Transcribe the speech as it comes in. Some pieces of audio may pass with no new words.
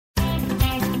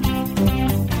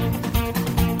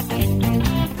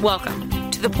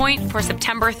Welcome to The Point for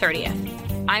September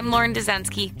 30th. I'm Lauren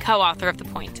Dezensky, co-author of The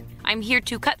Point. I'm here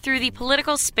to cut through the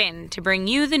political spin to bring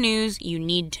you the news you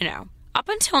need to know. Up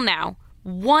until now,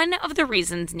 one of the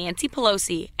reasons Nancy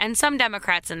Pelosi and some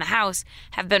Democrats in the House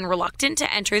have been reluctant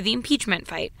to enter the impeachment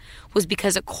fight was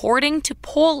because, according to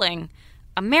polling,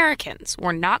 Americans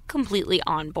were not completely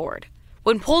on board.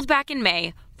 When polled back in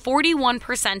May,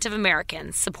 41% of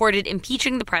Americans supported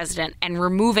impeaching the president and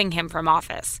removing him from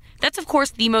office. That's, of course,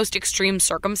 the most extreme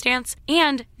circumstance,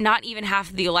 and not even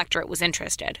half of the electorate was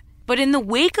interested. But in the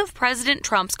wake of President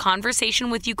Trump's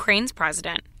conversation with Ukraine's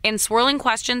president and swirling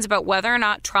questions about whether or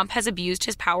not Trump has abused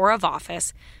his power of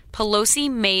office,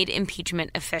 Pelosi made impeachment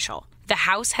official. The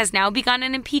House has now begun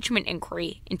an impeachment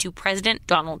inquiry into President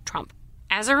Donald Trump.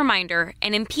 As a reminder,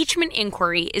 an impeachment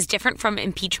inquiry is different from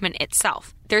impeachment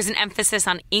itself. There's an emphasis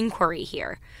on inquiry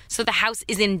here, so the House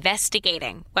is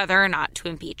investigating whether or not to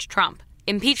impeach Trump.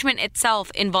 Impeachment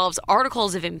itself involves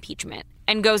articles of impeachment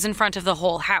and goes in front of the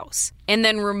whole House. And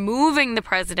then removing the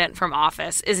president from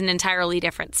office is an entirely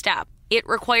different step. It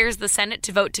requires the Senate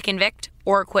to vote to convict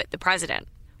or acquit the president.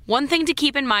 One thing to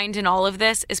keep in mind in all of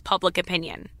this is public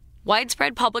opinion.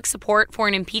 Widespread public support for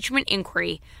an impeachment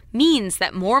inquiry means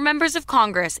that more members of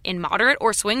Congress in moderate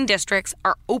or swing districts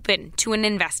are open to an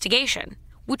investigation,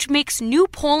 which makes new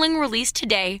polling released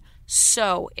today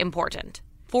so important.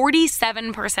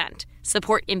 47%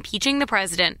 support impeaching the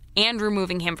president and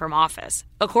removing him from office,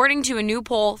 according to a new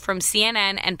poll from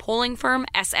CNN and polling firm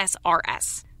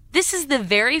SSRS. This is the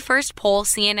very first poll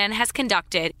CNN has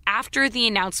conducted after the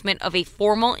announcement of a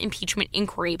formal impeachment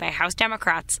inquiry by House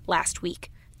Democrats last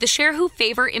week. The share who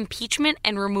favor impeachment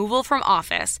and removal from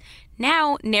office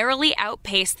now narrowly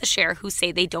outpace the share who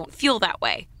say they don't feel that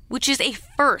way, which is a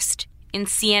first in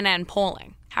CNN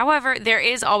polling. However, there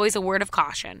is always a word of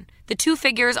caution. The two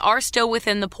figures are still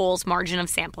within the poll's margin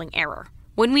of sampling error.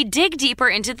 When we dig deeper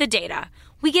into the data,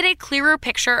 we get a clearer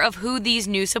picture of who these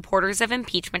new supporters of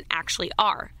impeachment actually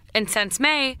are. And since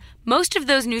May, most of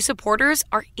those new supporters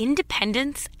are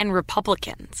independents and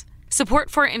Republicans.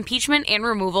 Support for impeachment and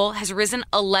removal has risen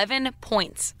 11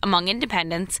 points among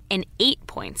independents and 8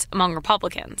 points among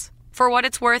Republicans. For what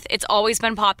it's worth, it's always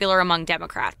been popular among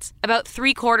Democrats. About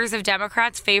 3/4 of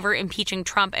Democrats favor impeaching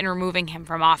Trump and removing him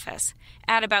from office,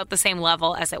 at about the same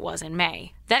level as it was in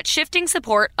May. That shifting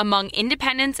support among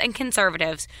independents and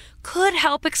conservatives could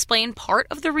help explain part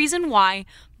of the reason why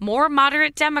more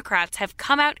moderate Democrats have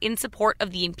come out in support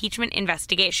of the impeachment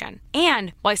investigation,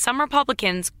 and why some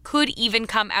Republicans could even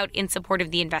come out in support of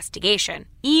the investigation,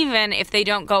 even if they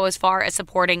don't go as far as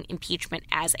supporting impeachment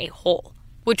as a whole.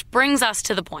 Which brings us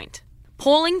to the point.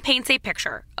 Polling paints a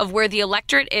picture of where the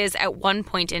electorate is at one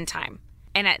point in time.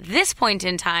 And at this point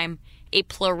in time, a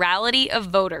plurality of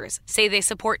voters say they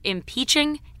support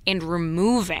impeaching and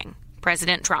removing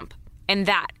President Trump. And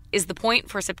that is The Point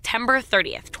for September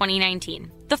 30th,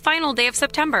 2019, the final day of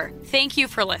September. Thank you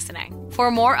for listening.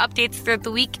 For more updates throughout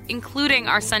the week, including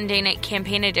our Sunday night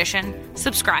campaign edition,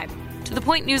 subscribe to The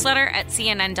Point newsletter at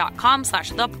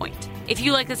cnn.com/thepoint. If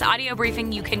you like this audio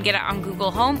briefing, you can get it on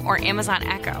Google Home or Amazon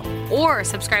Echo, or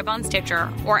subscribe on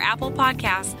Stitcher or Apple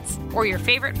Podcasts or your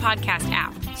favorite podcast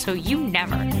app so you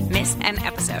never miss an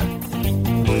episode.